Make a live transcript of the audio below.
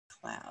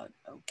Cloud.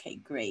 Okay,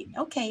 great.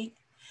 Okay.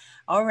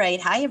 All right.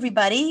 Hi,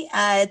 everybody.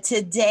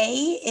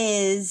 Today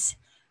is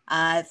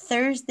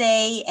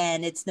Thursday,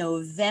 and it's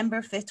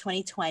November 5th,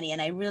 2020.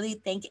 And I really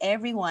thank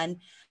everyone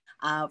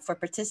for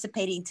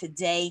participating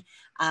today.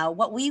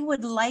 What we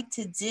would like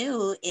to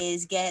do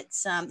is get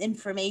some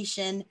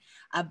information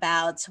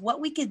about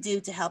what we could do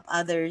to help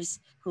others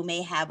who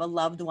may have a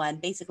loved one,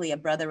 basically a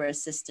brother or a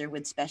sister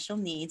with special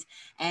needs.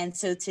 And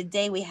so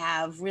today we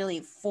have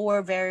really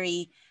four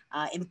very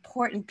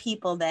important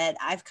people that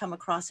I've come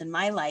across in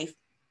my life.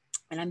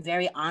 And I'm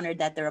very honored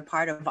that they're a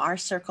part of our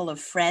circle of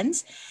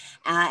friends.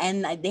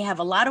 And they have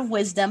a lot of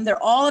wisdom.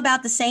 They're all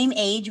about the same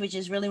age, which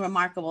is really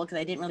remarkable because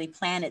I didn't really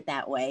plan it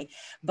that way.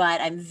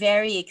 But I'm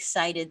very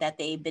excited that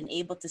they've been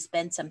able to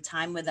spend some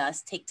time with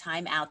us, take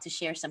time out to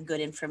share some good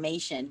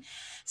information.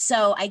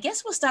 So I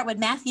guess we'll start with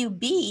Matthew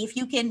B. If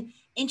you can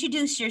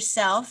introduce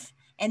yourself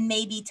and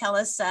maybe tell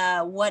us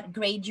what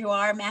grade you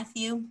are,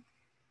 Matthew.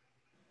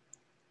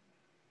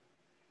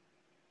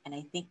 And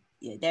I think,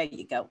 yeah, there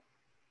you go.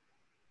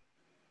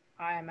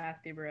 Hi, I'm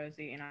Matthew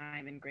Barozzi, and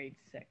I'm in grade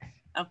 6.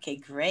 Okay,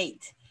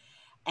 great.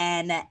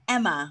 And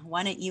Emma,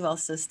 why don't you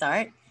also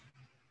start?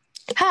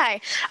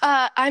 Hi,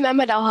 I'm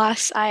Emma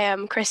Delhas. I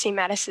am Chrissy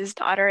Matus's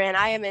daughter, and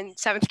I am in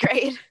 7th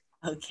grade.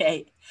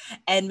 Okay.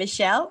 And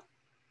Michele?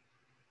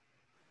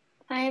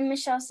 I am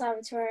Michele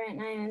Salvatore,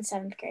 and I am in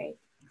 7th grade.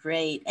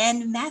 Great.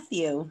 And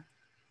Matthew?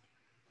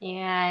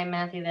 Yeah, I'm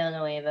Matthew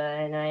Villanueva,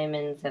 and I am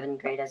in 7th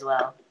grade as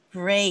well.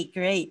 Great,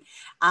 great.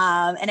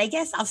 And I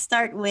guess I'll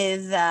start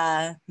with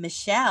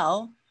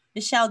Michele.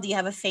 Michele, do you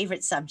have a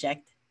favorite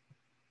subject?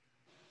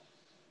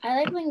 I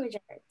like language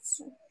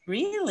arts.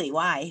 Really?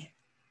 Why?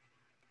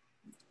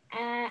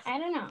 I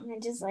don't know. I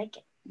just like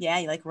it. Yeah,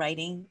 you like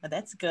writing? Oh,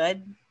 that's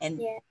good. And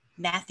Yeah.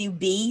 Matthew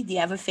B., do you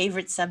have a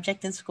favorite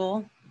subject in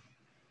school?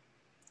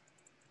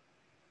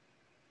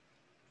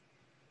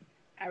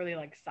 I really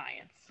like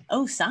science.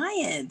 Oh,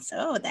 science.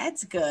 Oh,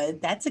 that's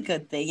good. That's a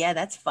good thing. Yeah,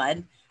 that's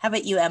fun. How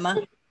about you,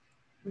 Emma?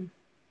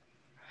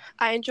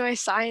 I enjoy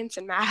science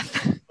and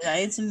math.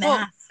 Science and Well,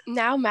 math.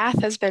 now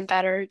math has been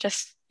better,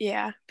 because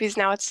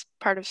now it's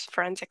part of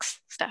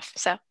forensics stuff.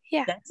 So,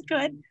 yeah. That's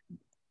good.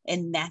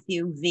 And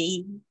Matthew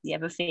V., do you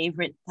have a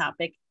favorite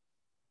topic?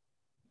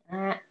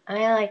 I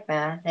like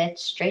math.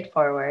 It's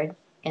straightforward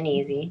and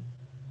easy.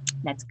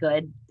 That's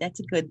good. That's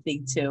a good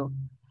thing too.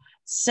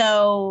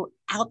 So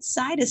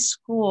outside of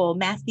school,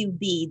 Matthew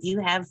B., do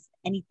you have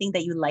anything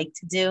that you like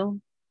to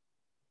do?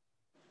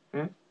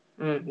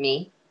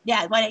 Me?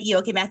 Yeah, why don't you?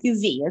 Okay, Matthew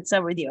V., let's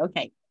start with you.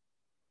 Okay.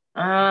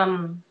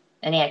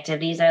 Any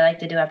activities I like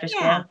to do after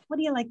school? Yeah, what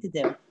do you like to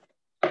do?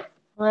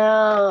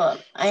 Well,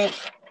 I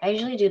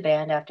usually do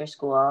band after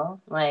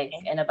school,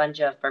 and a bunch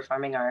of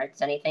performing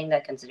arts, anything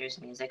that considers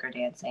music or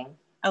dancing.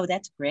 Oh,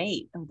 that's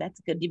great. Oh,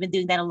 that's good. You've been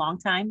doing that a long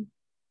time?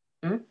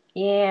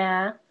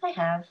 Yeah, I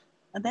have.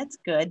 Oh, that's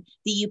good.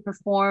 Do you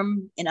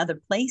perform in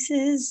other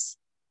places?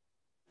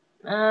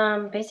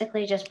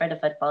 Basically just for the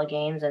football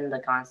games and the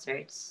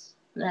concerts,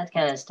 that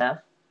kind of stuff.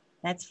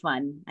 That's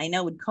fun. I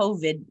know with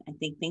COVID, I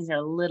think things are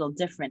a little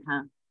different,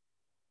 huh?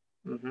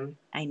 Mm-hmm.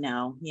 I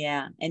know.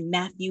 Yeah. And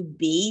Matthew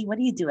B., what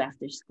do you do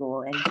after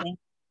school? Anything?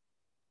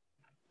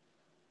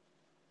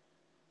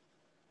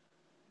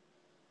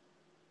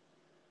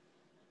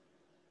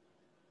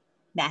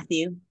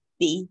 Matthew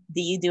B.,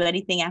 do you do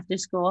anything after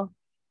school?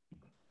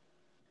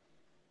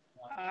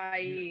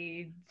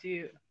 I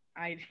do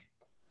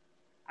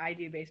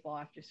baseball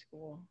after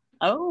school.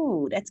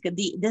 Oh, that's good.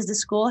 Does the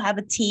school have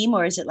a team,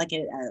 or is it like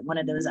one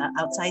of those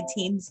outside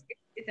teams?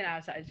 It's an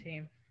outside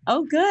team.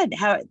 Oh, good.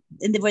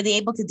 And were they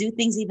able to do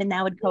things even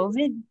now with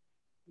COVID?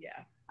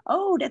 Yeah.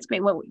 Oh, that's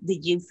great. What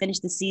did you finish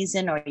the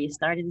season, or you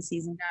started the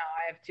season? No,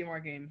 I have 2 more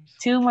games.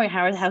 2 more.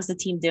 How's the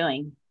team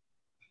doing?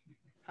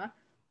 Huh?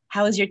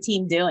 How is your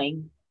team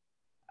doing?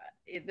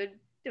 They're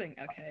doing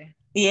okay.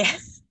 Yeah.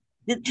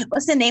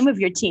 What's the name of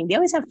your team? They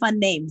always have fun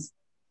names.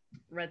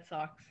 Red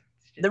Sox.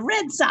 The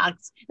Red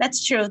Sox.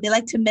 That's true. They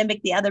like to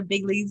mimic the other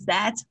big leagues.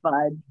 That's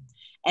fun.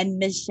 And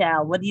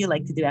Michele, what do you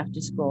like to do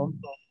after school?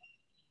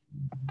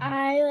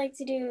 I like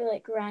to do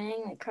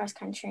running, cross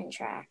country and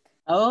track.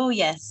 Oh,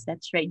 yes,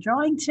 that's right.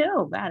 Drawing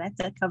too. Wow,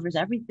 that covers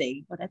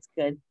everything. Oh, that's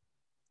good.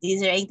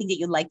 Is there anything that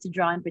you like to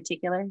draw in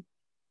particular?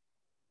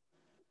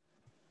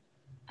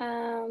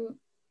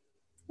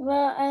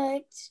 Well, I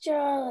like to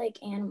draw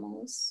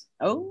animals.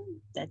 Oh,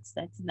 that's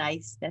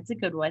nice. That's a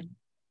good one.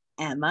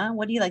 Emma,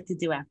 what do you like to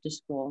do after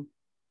school?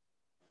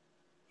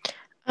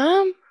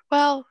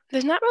 Well,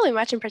 there's not really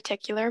much in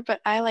particular, but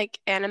I like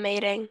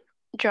animating,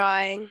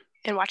 drawing,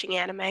 and watching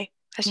anime.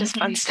 That's just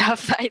fun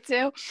stuff that I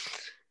do.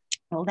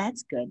 Well,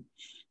 that's good.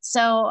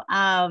 So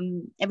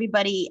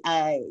everybody,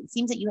 it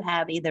seems that you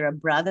have either a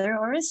brother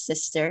or a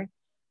sister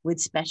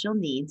with special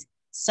needs.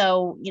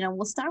 So,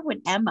 we'll start with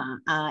Emma.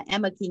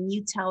 Emma, can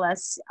you tell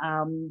us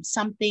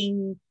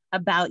something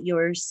about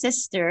your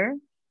sister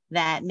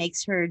that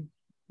makes her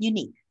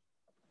unique?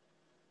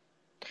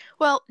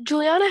 Well,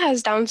 Juliana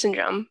has Down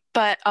syndrome,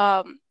 but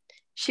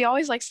she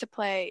always likes to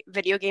play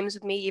video games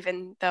with me,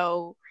 even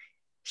though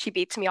she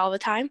beats me all the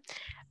time.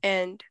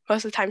 and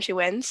most of the time she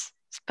wins.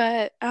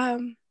 But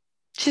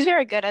she's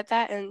very good at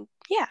that, and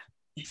yeah,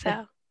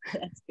 so.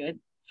 That's good.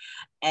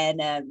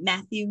 And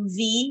Matthew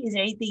V, is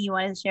there anything you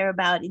want to share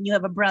about? And you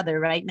have a brother,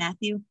 right,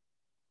 Matthew?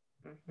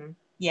 Mm-hmm.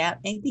 Yeah.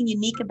 Anything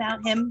unique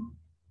about him?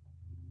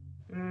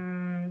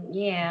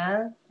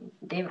 Yeah.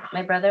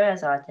 My brother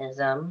has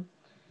autism,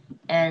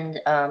 and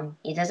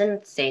he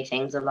doesn't say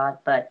things a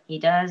lot, but he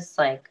does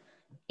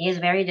he is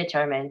very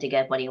determined to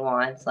get what he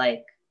wants.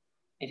 Like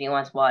if he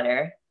wants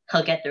water,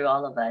 he'll get through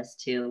all of us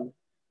to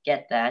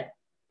get that.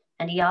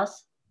 And he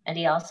also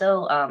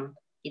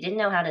he didn't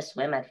know how to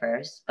swim at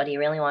first, but he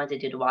really wanted to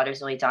do the water,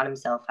 so he taught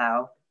himself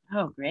how.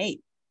 Oh,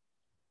 great.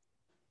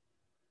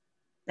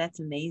 That's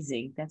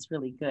amazing. That's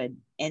really good.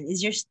 And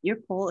is your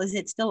pool, is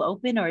it still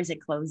open or is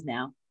it closed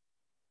now?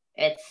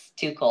 It's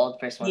too cold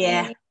for swimming.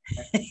 Yeah.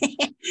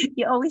 Anymore.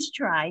 You always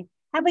try.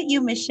 How about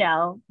you,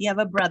 Michele? You have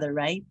a brother,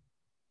 right?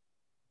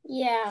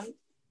 Yeah.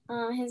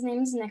 His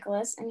name's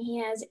Nicholas, and he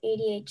has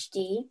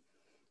ADHD.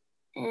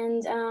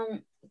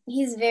 And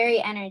he's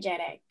very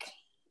energetic,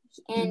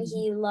 and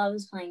he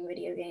loves playing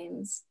video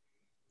games.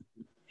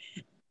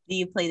 Do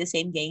you play the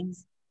same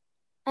games?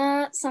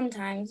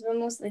 Sometimes, but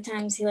most of the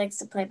times he likes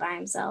to play by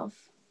himself.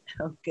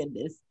 Oh,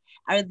 goodness.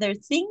 Are there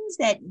things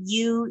that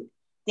you,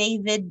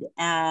 David,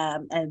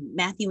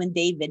 Matthew and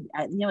David,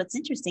 it's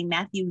interesting,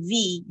 Matthew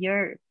V,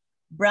 your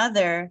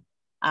brother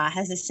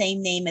has the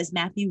same name as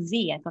Matthew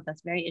V. I thought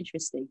that's very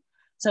interesting.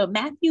 So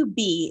Matthew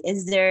B,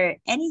 is there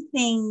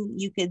anything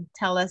you could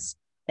tell us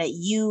that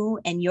you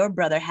and your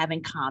brother have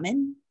in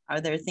common?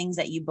 Are there things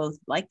that you both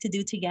like to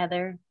do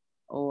together,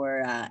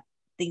 or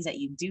things that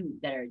you do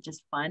that are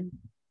just fun?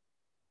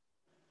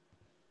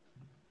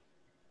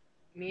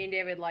 Me and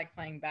David like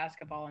playing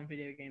basketball and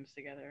video games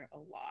together a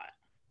lot.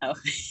 Oh,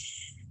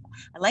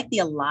 I like the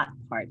a lot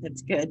part.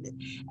 That's good.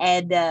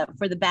 And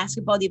for the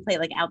basketball, do you play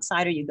like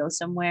outside or you go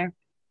somewhere?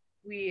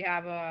 We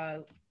have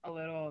a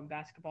little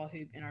basketball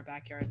hoop in our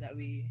backyard that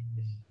we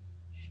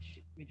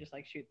just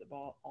like shoot the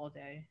ball all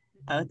day.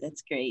 Oh,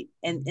 that's great.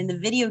 And in the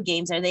video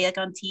games, are they like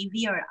on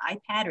TV or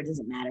iPad, or does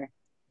it matter?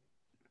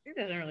 It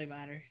doesn't really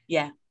matter.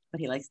 Yeah, but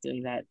he likes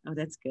doing that. Oh,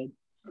 that's good.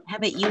 How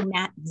about you,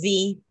 Matt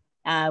V?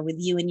 With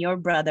you and your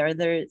brother, are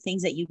there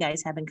things that you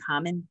guys have in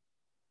common?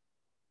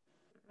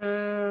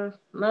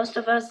 Most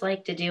of us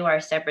like to do our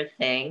separate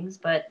things,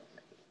 but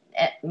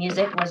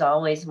music was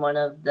always one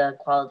of the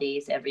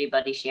qualities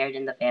everybody shared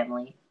in the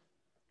family.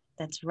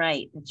 That's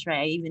right. That's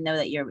right. I even know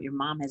that your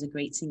mom has a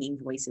great singing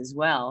voice as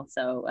well.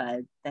 So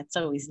that's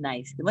always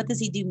nice. What does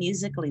he do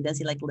musically? Does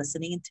he like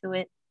listening to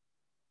it?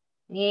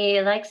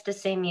 He likes to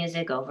sing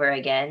music over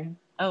again.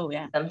 Oh,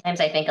 yeah. Sometimes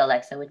I think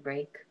Alexa would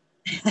break.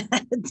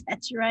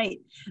 That's right.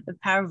 The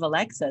power of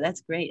Alexa.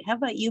 That's great. How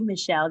about you,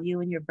 Michele? You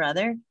and your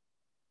brother?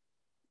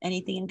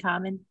 Anything in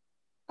common?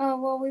 Oh,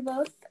 well, we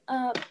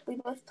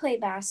both play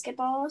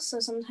basketball, so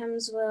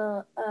sometimes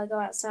we'll go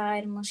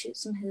outside and we'll shoot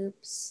some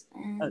hoops,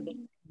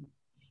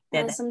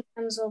 and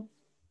sometimes we'll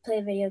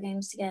play video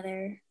games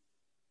together.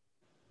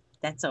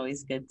 That's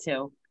always good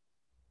too.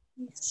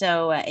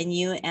 So, and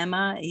you,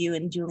 Emma, you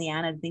and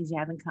Juliana, things you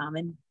have in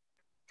common?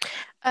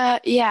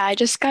 Yeah, I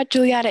just got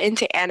Juliana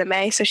into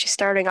anime, so she's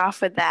starting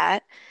off with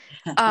that.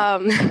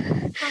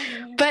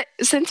 But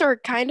since we're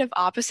kind of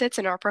opposites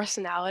in our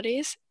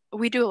personalities,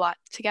 we do a lot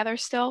together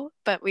still,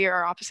 but we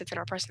are opposites in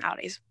our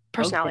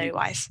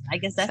personality-wise. I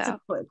guess that's a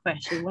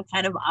question. What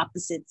kind of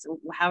opposites?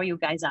 How are you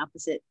guys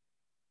opposite?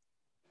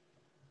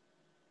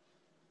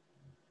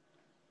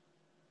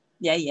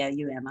 Yeah,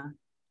 you, Emma.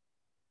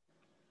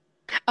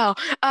 Oh,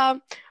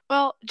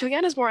 well,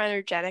 Juliana's more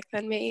energetic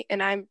than me,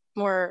 and I'm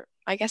more,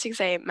 I guess you could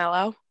say,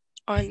 mellow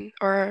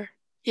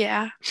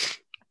yeah.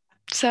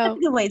 So that's a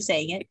good way of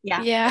saying it.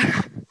 Yeah.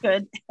 Yeah.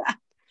 Good.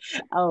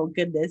 Oh,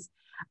 goodness.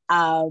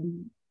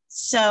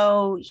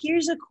 So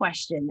here's a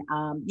question.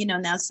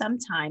 Now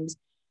sometimes,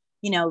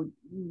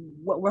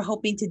 what we're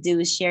hoping to do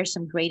is share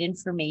some great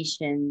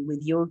information with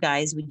you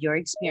guys, with your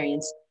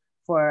experience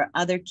for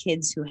other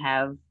kids who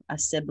have a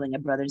sibling, a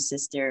brother,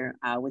 sister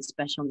with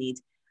special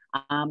needs.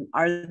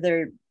 Are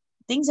there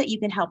things that you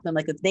can help them?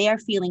 Like if they are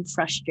feeling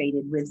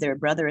frustrated with their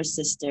brother or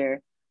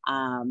sister,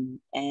 and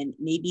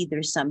maybe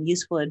there's some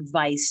useful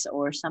advice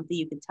or something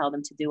you can tell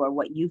them to do, or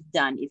what you've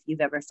done if you've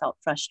ever felt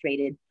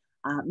frustrated.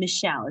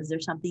 Michele, is there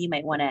something you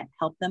might want to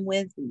help them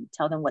with and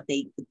tell them what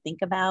they could think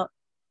about?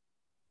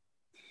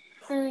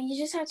 You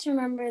just have to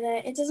remember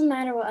that it doesn't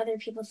matter what other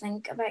people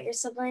think about your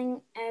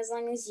sibling. As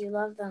long as you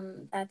love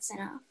them, that's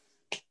enough.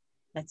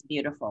 That's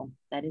beautiful.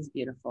 That is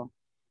beautiful.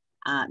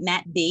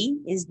 Matt B,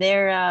 is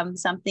there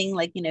something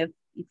like, if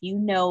you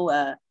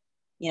know,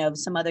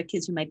 some other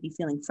kids who might be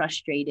feeling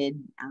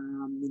frustrated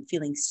and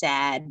feeling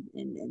sad,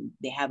 and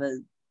they have a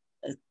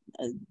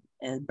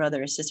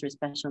brother or sister with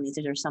special needs,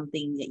 is there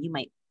something that you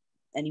might,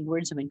 any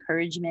words of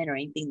encouragement or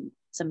anything,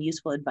 some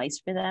useful advice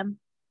for them?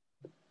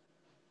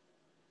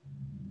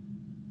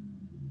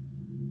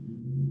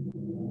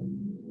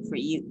 For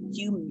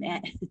you,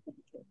 Matt.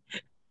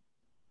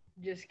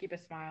 Just keep a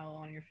smile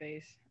on your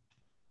face.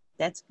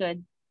 That's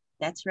good.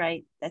 That's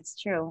right. That's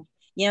true.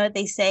 You know what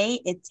they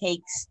say? It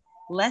takes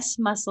less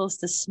muscles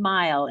to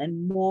smile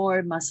and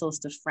more muscles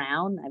to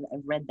frown.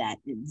 I've read that.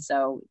 And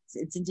so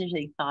it's an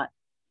interesting thought.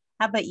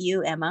 How about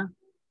you, Emma?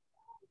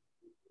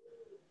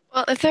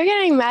 Well, if they're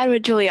getting mad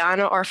with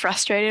Juliana or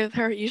frustrated with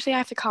her, usually I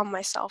have to calm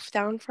myself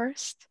down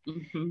first.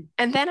 Mm-hmm.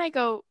 And then I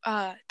go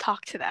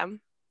talk to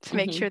them to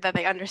make sure that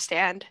they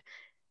understand.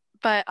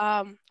 But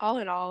all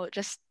in all,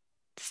 just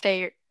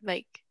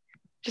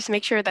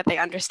make sure that they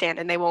understand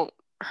and they won't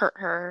hurt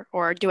her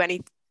or do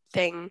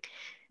anything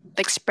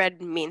like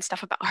spread mean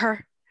stuff about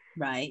her.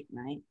 Right.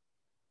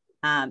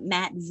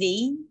 Matt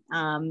V,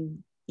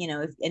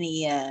 if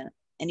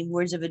any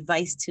words of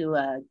advice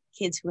to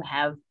kids who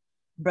have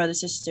brother,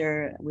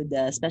 sister with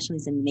special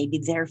needs and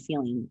maybe they're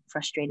feeling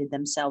frustrated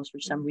themselves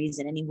for some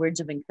reason, any words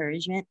of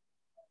encouragement?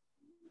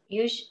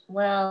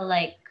 Well,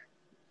 like,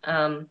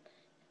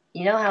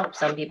 you know how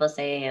some people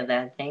say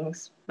bad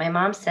things? My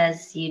mom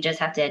says you just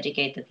have to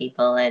educate the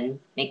people and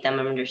make them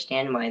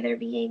understand why they're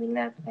behaving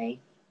that way.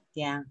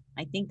 Yeah,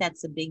 I think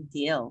that's a big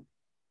deal.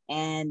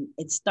 And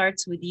it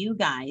starts with you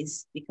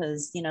guys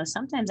because,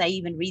 sometimes I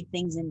even read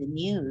things in the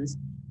news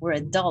where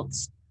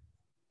adults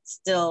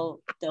still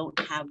don't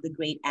have the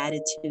great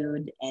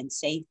attitude and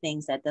say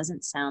things that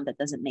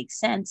doesn't make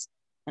sense.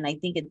 And I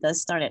think it does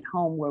start at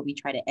home where we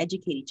try to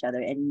educate each other.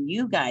 And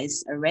you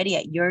guys already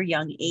at your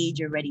young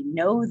age already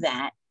know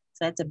that.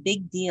 So that's a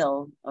big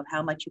deal of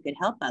how much you could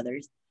help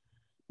others.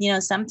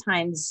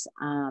 Sometimes,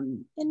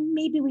 and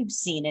maybe we've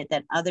seen it,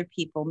 that other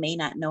people may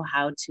not know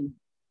how to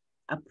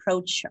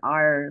approach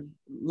our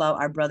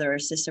brother or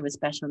sister with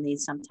special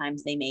needs.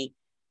 Sometimes they may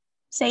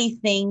say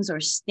things or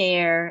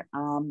stare.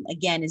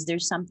 Again, is there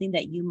something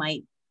that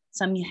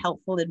some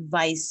helpful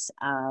advice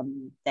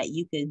that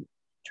you could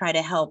try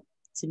to help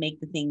to make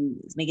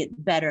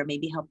it better,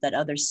 maybe help that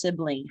other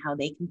sibling, how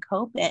they can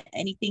cope?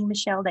 Anything,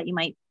 Michele, that you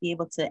might be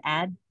able to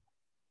add?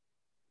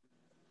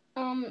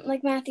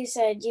 Like Matthew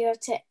said, you have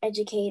to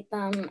educate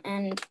them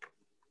and,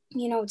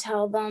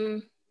 tell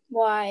them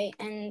why.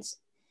 And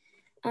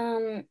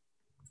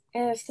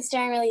if the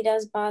staring really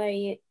does bother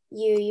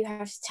you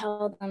have to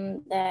tell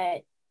them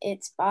that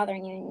it's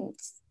bothering you and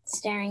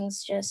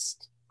staring's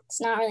it's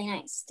not really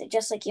nice. They're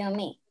just like you and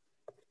me.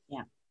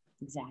 Yeah,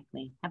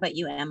 exactly. How about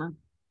you, Emma?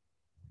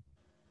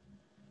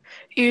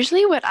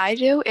 Usually what I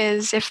do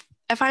is if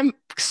I'm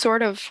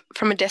sort of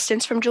from a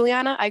distance from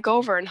Juliana, I go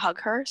over and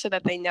hug her so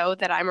that they know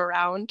that I'm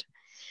around.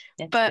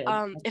 That's but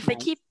good.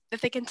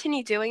 if they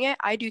continue doing it,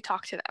 I do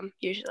talk to them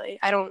usually.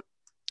 I don't.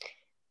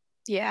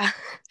 Yeah,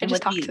 I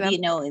just talk to them.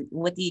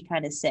 What do you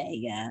kind of say?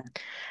 Yeah.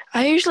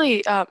 I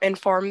usually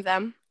inform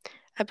them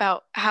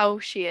about how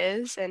she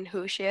is and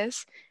who she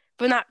is,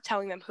 but not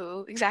telling them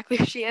who exactly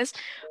she is,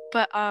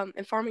 but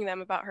informing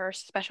them about her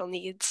special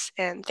needs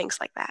and things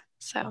like that.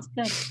 So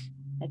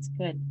That's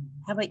good.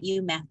 How about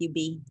you, Matthew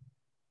B?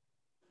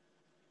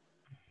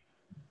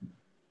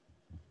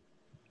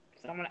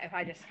 If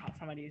I just caught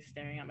somebody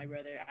staring at my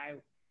brother,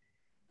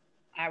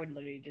 I would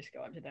literally just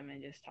go up to them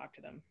and just talk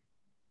to them.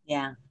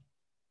 Yeah.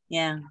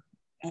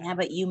 And how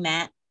about you,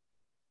 Matt?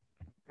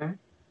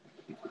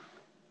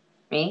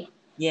 Me?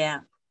 Yeah.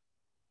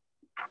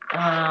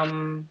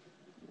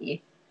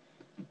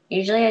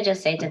 Usually I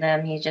just say to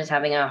them, he's just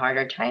having a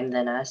harder time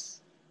than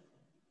us.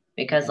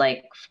 Because,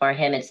 like, for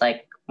him, it's,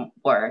 like,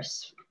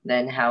 worse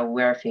than how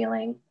we're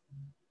feeling.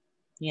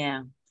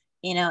 Yeah.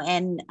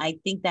 And I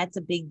think that's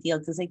a big deal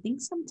because I think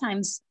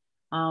sometimes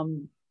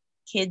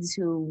kids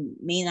who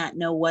may not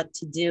know what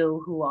to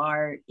do, who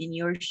are in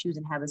your shoes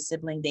and have a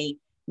sibling, they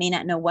may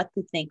not know what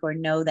to think or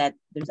know that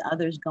there's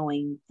others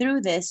going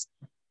through this.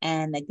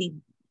 And I think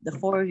the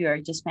four of you are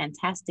just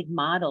fantastic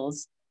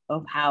models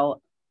of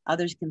how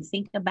others can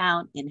think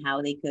about and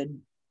how they could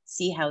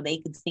see how they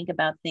could think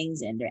about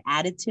things and their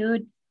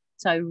attitude.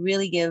 So I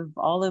really give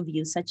all of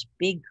you such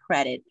big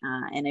credit.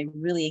 And I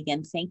really,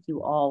 again, thank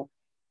you all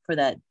for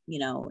that,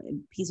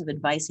 piece of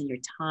advice in your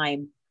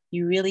time.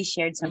 You really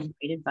shared some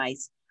great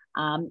advice.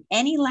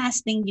 Any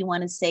last thing you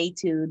want to say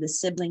to the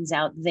siblings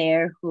out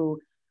there who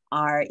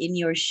are in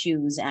your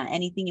shoes?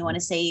 Anything you want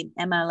to say,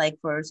 Emma, like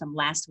for some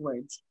last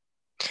words?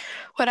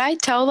 What I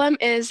tell them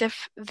is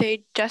if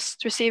they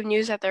just receive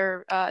news that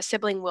their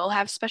sibling will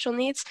have special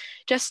needs,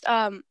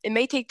 it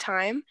may take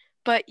time,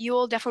 but you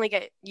will definitely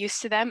get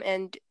used to them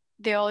and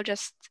they'll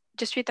just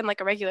treat them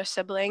like a regular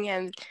sibling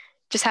and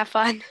just have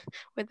fun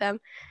with them.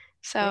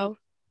 So.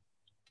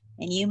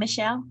 Great. And you,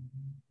 Michele?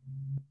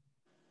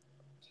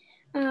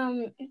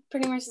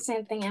 Pretty much the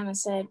same thing Emma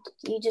said.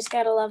 You just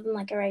gotta love them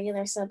like a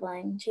regular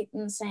sibling. Treat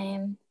them the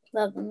same.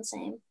 Love them the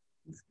same.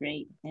 That's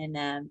great.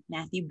 And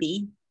Matthew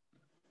B?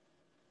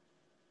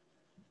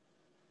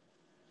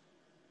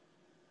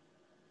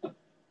 Just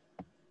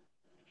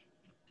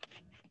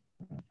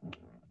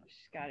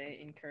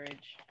gotta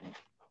encourage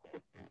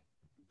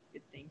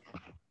good things.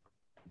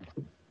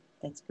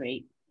 That's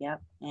great.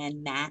 Yep.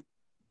 And Matt?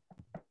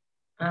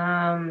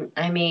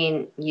 I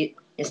mean, you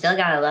still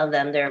gotta love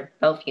them. They're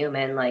both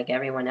human like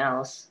everyone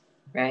else,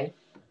 right?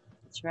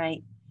 That's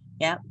right.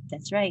 Yep,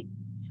 that's right.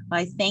 Well,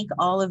 I thank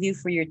all of you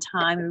for your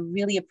time. I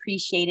really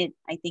appreciate it.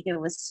 I think it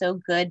was so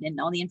good and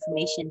all the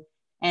information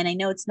And I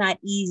know it's not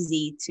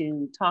easy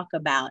to talk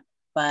about,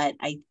 but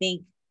I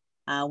think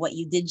what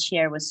you did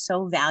share was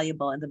so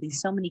valuable, and there'll be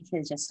so many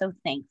kids just so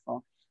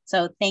thankful.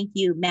 So thank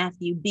you,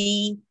 Matthew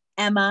B.,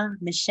 Emma,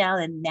 Michele,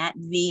 and Matt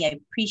V. I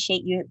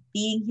appreciate you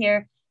being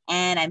here,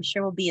 and I'm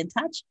sure we'll be in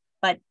touch.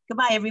 But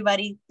goodbye,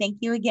 everybody. Thank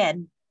you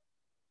again.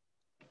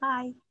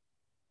 Bye.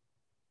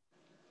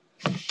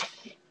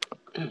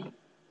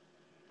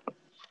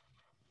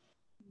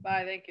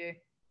 Bye, thank you.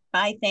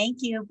 Bye, thank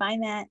you. Bye,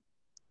 Matt.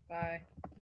 Bye.